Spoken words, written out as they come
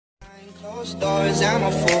Closed doors, I'm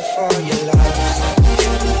a fool for your love.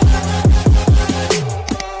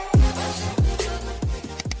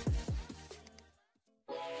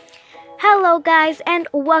 Hello guys, and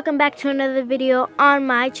welcome back to another video on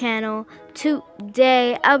my channel.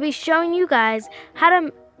 Today I'll be showing you guys how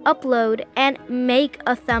to upload and make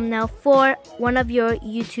a thumbnail for one of your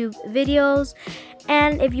YouTube videos.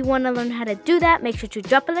 And if you want to learn how to do that, make sure to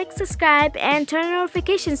drop a like, subscribe, and turn on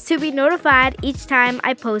notifications to be notified each time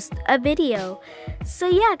I post a video. So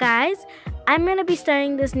yeah guys, I'm going to be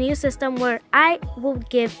starting this new system where I will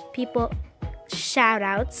give people shout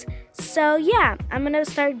outs. So yeah, I'm going to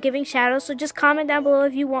start giving shout outs, so just comment down below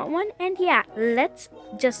if you want one. And yeah, let's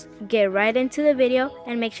just get right into the video,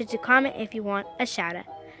 and make sure to comment if you want a shout out.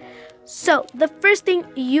 So the first thing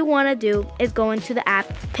you want to do is go into the app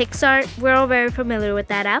Pixar. We're all very familiar with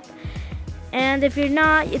that app, and if you're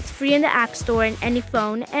not, it's free in the App Store in any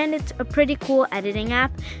phone, and it's a pretty cool editing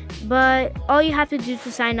app. But all you have to do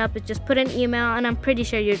to sign up is just put an email, and I'm pretty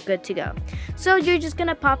sure you're good to go. So you're just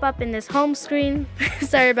gonna pop up in this home screen.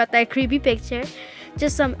 Sorry about that creepy picture.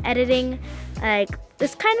 Just some editing, like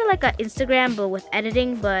it's kind of like an Instagram but with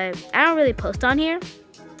editing, but I don't really post on here,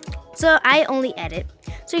 so I only edit.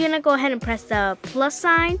 So you're gonna go ahead and press the plus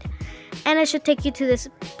sign, and it should take you to this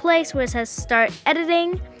place where it says start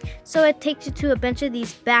editing. So it takes you to a bunch of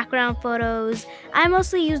these background photos. I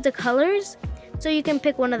mostly use the colors, so you can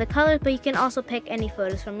pick one of the colors, but you can also pick any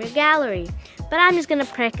photos from your gallery. But I'm just gonna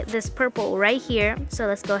pick this purple right here. So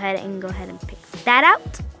let's go ahead and pick that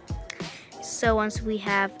out. So once we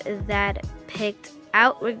have that picked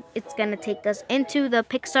out, it's gonna take us into the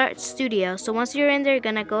Pixar studio. So once you're in there, you're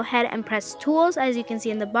gonna go ahead and press tools. As you can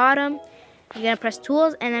see in the bottom, you're gonna press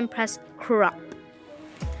tools and then press crop.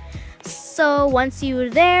 So once you're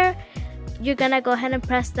there, you're gonna go ahead and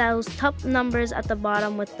press those top numbers at the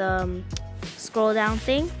bottom with the scroll down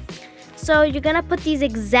thing. So you're gonna put these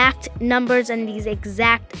exact numbers and these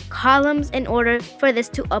exact columns in order for this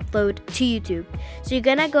to upload to YouTube. So you're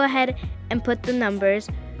gonna go ahead and put the numbers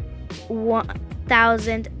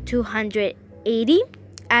 1280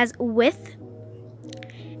 as width,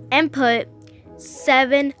 and put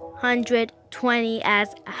 720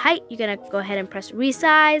 as height. You're gonna go ahead and press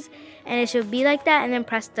resize, and it should be like that, and then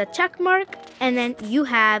press the check mark, and then you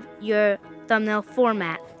have your thumbnail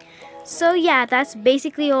format. So yeah, that's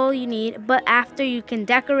basically all you need, but after you can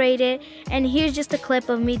decorate it. And here's just a clip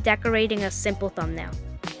of me decorating a simple thumbnail.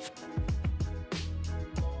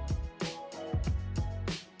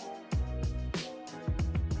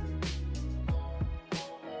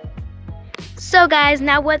 So guys,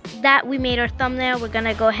 now with that we made our thumbnail, we're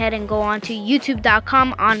gonna go ahead and go on to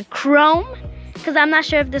youtube.com on Chrome, because I'm not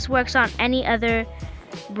sure if this works on any other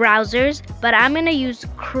browsers, but I'm gonna use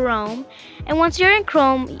Chrome. And once you're in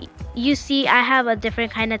Chrome, you see I have a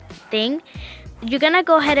different kind of thing. You're gonna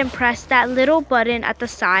go ahead and press that little button at the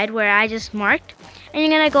side where I just marked, and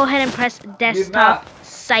you're gonna go ahead and press desktop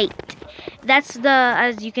site. That's the,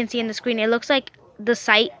 as you can see in the screen, it looks like the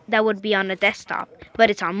site that would be on a desktop,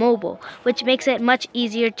 but it's on mobile, which makes it much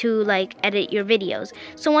easier to like edit your videos.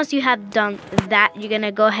 So once you have done that, you're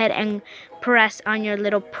gonna go ahead and press on your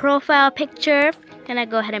little profile picture. Gonna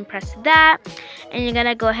go ahead and press that, and you're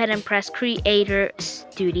gonna go ahead and press Creator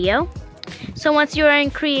Studio. So once you're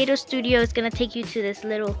in Creator Studio, it's gonna take you to this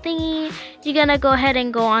little thingy. You're gonna go ahead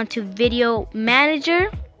and go on to Video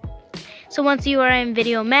Manager. So once you are in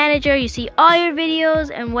Video Manager, you see all your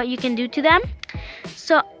videos and what you can do to them.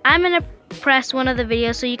 So I'm gonna press one of the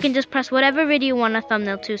videos, so you can just press whatever video you want a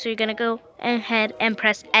thumbnail to. So you're gonna go ahead and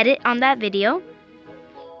press edit on that video.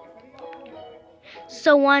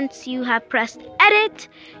 So once you have pressed edit,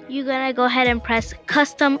 you're gonna go ahead and press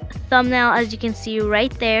custom thumbnail, as you can see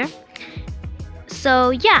right there. So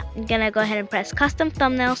yeah, I'm gonna go ahead and press custom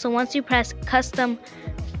thumbnail. So once you press custom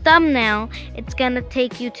thumbnail, it's gonna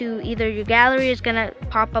take you to either your gallery, or it's gonna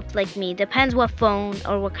pop up like me, depends what phone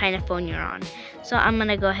or what kind of phone you're on. So I'm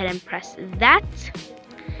gonna go ahead and press that,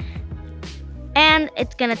 and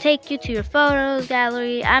it's gonna take you to your photos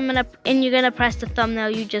gallery. And you're gonna press the thumbnail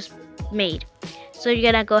you just made. So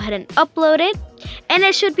you're gonna go ahead and upload it, and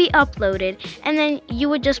it should be uploaded, and then you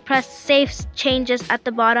would just press save changes at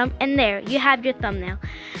the bottom, and there you have your thumbnail.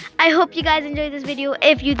 I hope you guys enjoyed this video.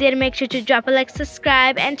 If you did, make sure to drop a like,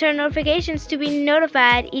 subscribe, and turn notifications to be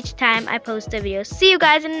notified each time I post a video. See you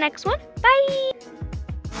guys in the next one. Bye.